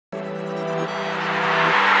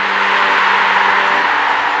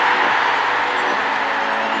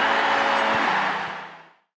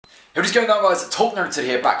What is going on, guys? TalkNorwichCity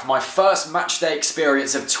here, back for my first matchday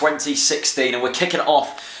experience of 2016, and we're kicking it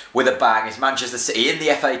off with a bang. It's Manchester City in the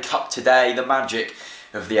FA Cup today. The magic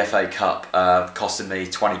of the FA Cup costing me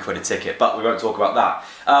 20 quid a ticket, but we won't talk about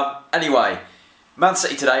that. Anyway, Man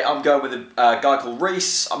City today. I'm going with a guy called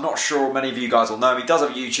Reese. I'm not sure many of you guys will know him. He does have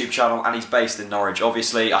a YouTube channel and he's based in Norwich,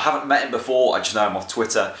 obviously. I haven't met him before, I just know him off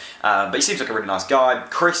Twitter, but he seems like a really nice guy.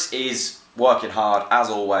 Chris is working hard as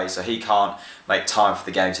always, so he can't make time for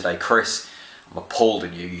the game today. Chris, I'm appalled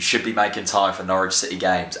at you. You should be making time for Norwich City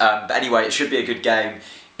games. But anyway, it should be a good game.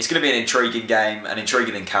 It's going to be an intriguing game, an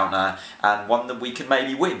intriguing encounter, and one that we can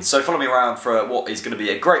maybe win. So follow me around for what is going to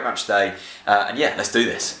be a great match today. And yeah, let's do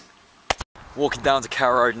this. Walking down to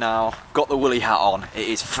Carrow Road now. Got the woolly hat on. It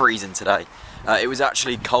is freezing today. It was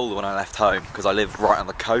actually colder when I left home because I live right on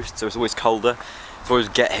the coast, so it's always colder. So I always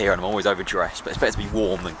get here and I'm always overdressed, but it's better to be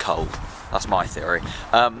warm than cold. That's my theory.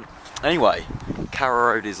 Anyway,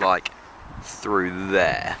 Carrow Road is like through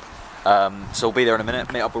there. So we'll be there in a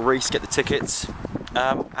minute, meet up with Reese, get the tickets,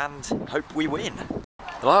 and hope we win.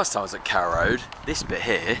 The last time I was at Carrow Road, this bit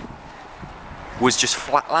here was just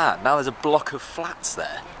flat land. Now there's a block of flats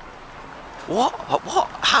there. What? What?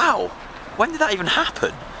 How? When did that even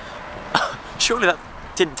happen? Surely that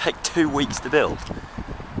didn't take 2 weeks to build.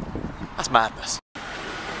 That's madness.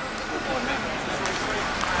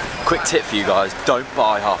 Quick tip for you guys, don't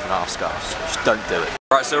buy half and half scarves. Just don't do it.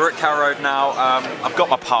 Right, so we're at Carrow Road now. I've got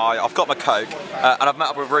my pie, I've got my Coke, and I've met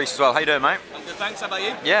up with Reese as well. How you doing, mate? I'm good, thanks. How about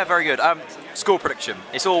you? Yeah, very good. Score prediction.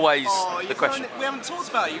 It's always the question. We haven't talked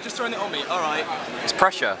about it, you've just thrown it on me. Alright. It's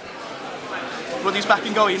pressure. Well, he's back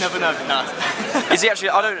in goal, you never know. Nah. Is he actually,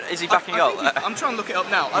 is he back in goal? I'm trying to look it up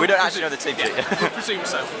now. We don't actually know the team sheet. Yeah, we presume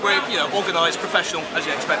so. We're, you know, organised, professional, as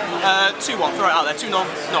you expect. 2-1, throw it out there, 2-0,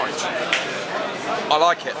 Norwich. I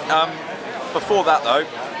like it. Before that though,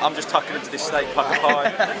 I'm just tucking into this steak pucker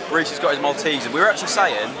pie. Reese has got his Maltese, and we were actually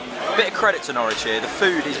saying, a bit of credit to Norwich here, the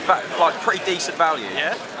food is like pretty decent value.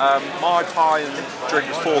 Yeah. My pie and drink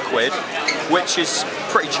was £4, which is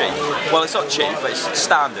pretty cheap. Well, it's not cheap, but it's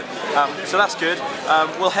standard. So that's good.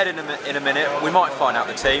 We'll head in a minute. We might find out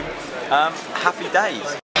the team. Happy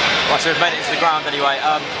days. Right, so we've made it into the ground anyway.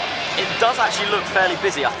 It does actually look fairly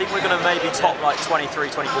busy. I think we're going to maybe top like 23,000,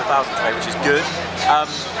 24,000 today, which is good.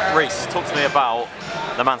 Reese, talk to me about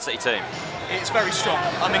the Man City team. It's very strong.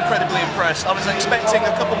 I'm incredibly impressed. I was expecting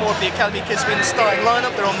a couple more of the academy kids to be in the starting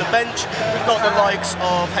lineup. They're on the bench. We've got the likes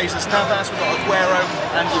of Jesus Navas, we've got Aguero,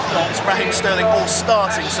 and we've got Raheem Sterling all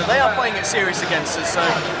starting. So they are playing it serious against us. So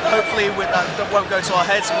hopefully that won't go to our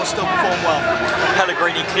heads and we'll still perform well.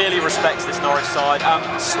 Pellegrini clearly respects this Norwich side.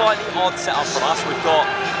 Slightly odd setup from us. We've got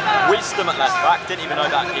Wisdom at left back. Didn't even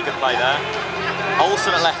know that he could play there.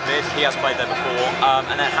 Olsen at left mid, he has played there before,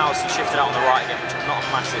 and then Howson shifted out on the right again, which I'm not a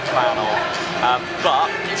massive fan of,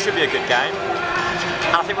 but it should be a good game,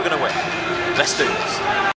 and I think we're going to win. Let's do this.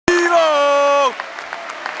 Evo!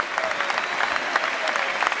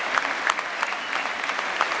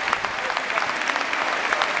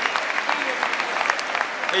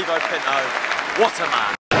 Evo Pinto, what a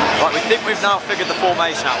man. Right, we think we've now figured the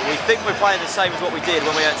formation out. We think we're playing the same as what we did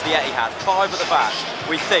when we went to the Etihad. 5 at the back,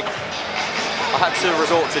 we think. I had to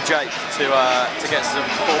resort to Jake to get some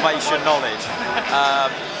formation knowledge.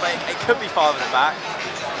 But it could be 5 at the back,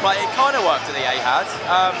 but it kind of worked at the Etihad.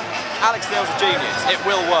 Alex Neil's a genius. It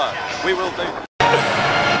will work. We will do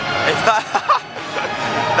that.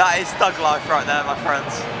 That is thug life right there, my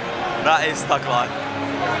friends. That is thug life.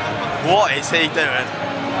 What is he doing?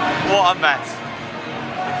 What a mess.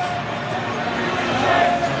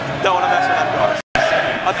 Don't want to mess with them guys.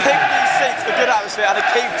 I picked these seats for good atmosphere and they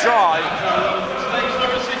keep dry.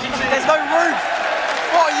 There's no roof.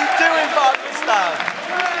 What are you doing, Pakistan?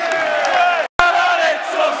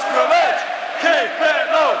 Keep it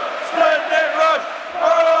low, splendid rush.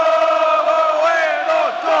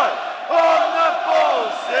 On the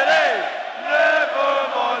ball, City. Never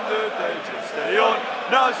mind the danger, stay on.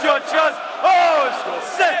 Now's your chance. Oh, score.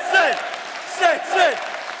 Sit.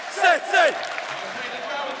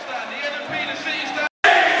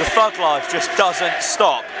 The thug life just doesn't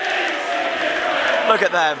stop. Look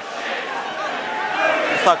at them.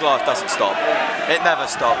 The thug life doesn't stop. It never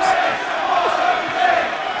stops. We're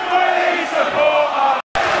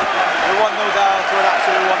 1-0 down to an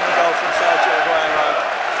absolute wonderful goal from Sergio Aguero.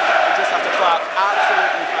 We just have to clap.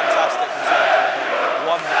 Absolutely fantastic from Sergio Aguero.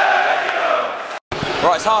 Wonderful.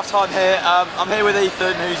 Right, it's half time here. I'm here with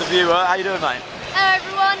Ethan, who's a viewer. How you doing, mate? Hello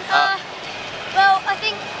everyone. Well, I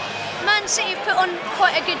think Man City have put on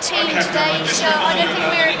quite a good team today, so I don't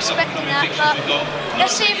think we were expecting that, but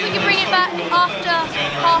let's see if we can bring it back after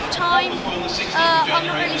half-time. I'm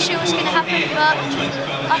not really sure what's going to happen, but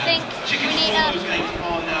I think we need to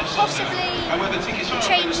possibly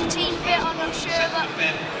change the team a bit, I'm not sure, but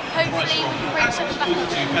hopefully we can bring something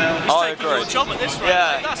back. I agree. Good job at this rate.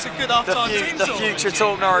 Yeah. That's a good half-time team The talk. future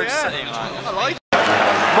TalkNorwichCity, Yeah. man. I like it.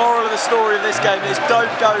 Moral of the story of this game is don't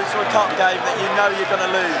go to a cup game that you know you're going to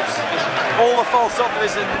lose. All the false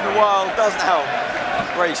optimism in the world doesn't help.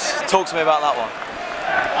 Reece, talk to me about that one.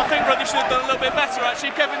 I think Ruddy should have done a little bit better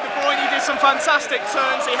actually. Kevin De Bruyne, he did some fantastic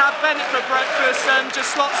turns. He had Bennett for breakfast and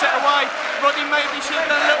just slots it away. Ruddy maybe should have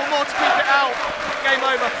done a little more to keep it out. Game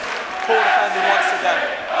over. Poor defending once again.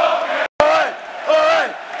 Alright,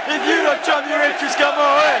 alright, if you don't jump your interest, come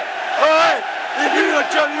alright. Alright, if you don't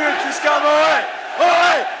jump your interest, come alright.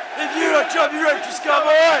 Alright, if you don't jump your interest, come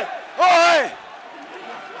alright. Alright.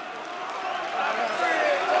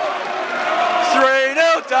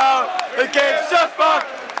 3-0 down against the fuck.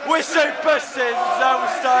 We're superstitious and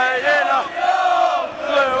we're staying in a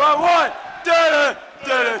blue and white. Da-da,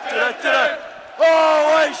 da-da, da-da, da-da.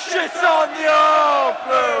 Oh, he shits on the old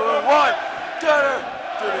blue and white. Da-da,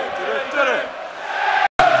 da-da, da-da, da-da.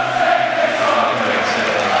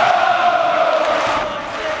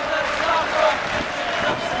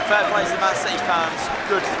 Fair play to the Man City fans,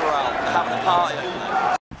 good throughout, they're having a party over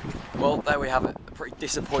there. Well, there we have it, a pretty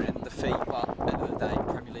disappointing defeat, but at the end of the day,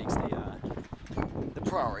 Premier League's the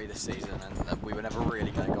priority this season, and we were never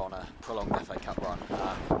really going to go on a prolonged FA Cup run.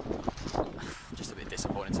 Just a bit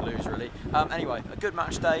disappointing to lose, really. Anyway, a good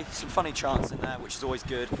match day, some funny chants in there, which is always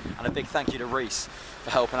good, and a big thank you to Reece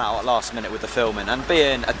for helping out at last minute with the filming and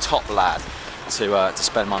being a top lad to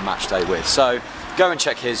spend my match day with. So go and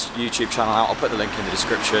check his YouTube channel out. I'll put the link in the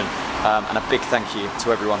description. And a big thank you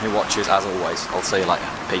to everyone who watches, as always. I'll see you later.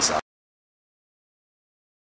 Peace out.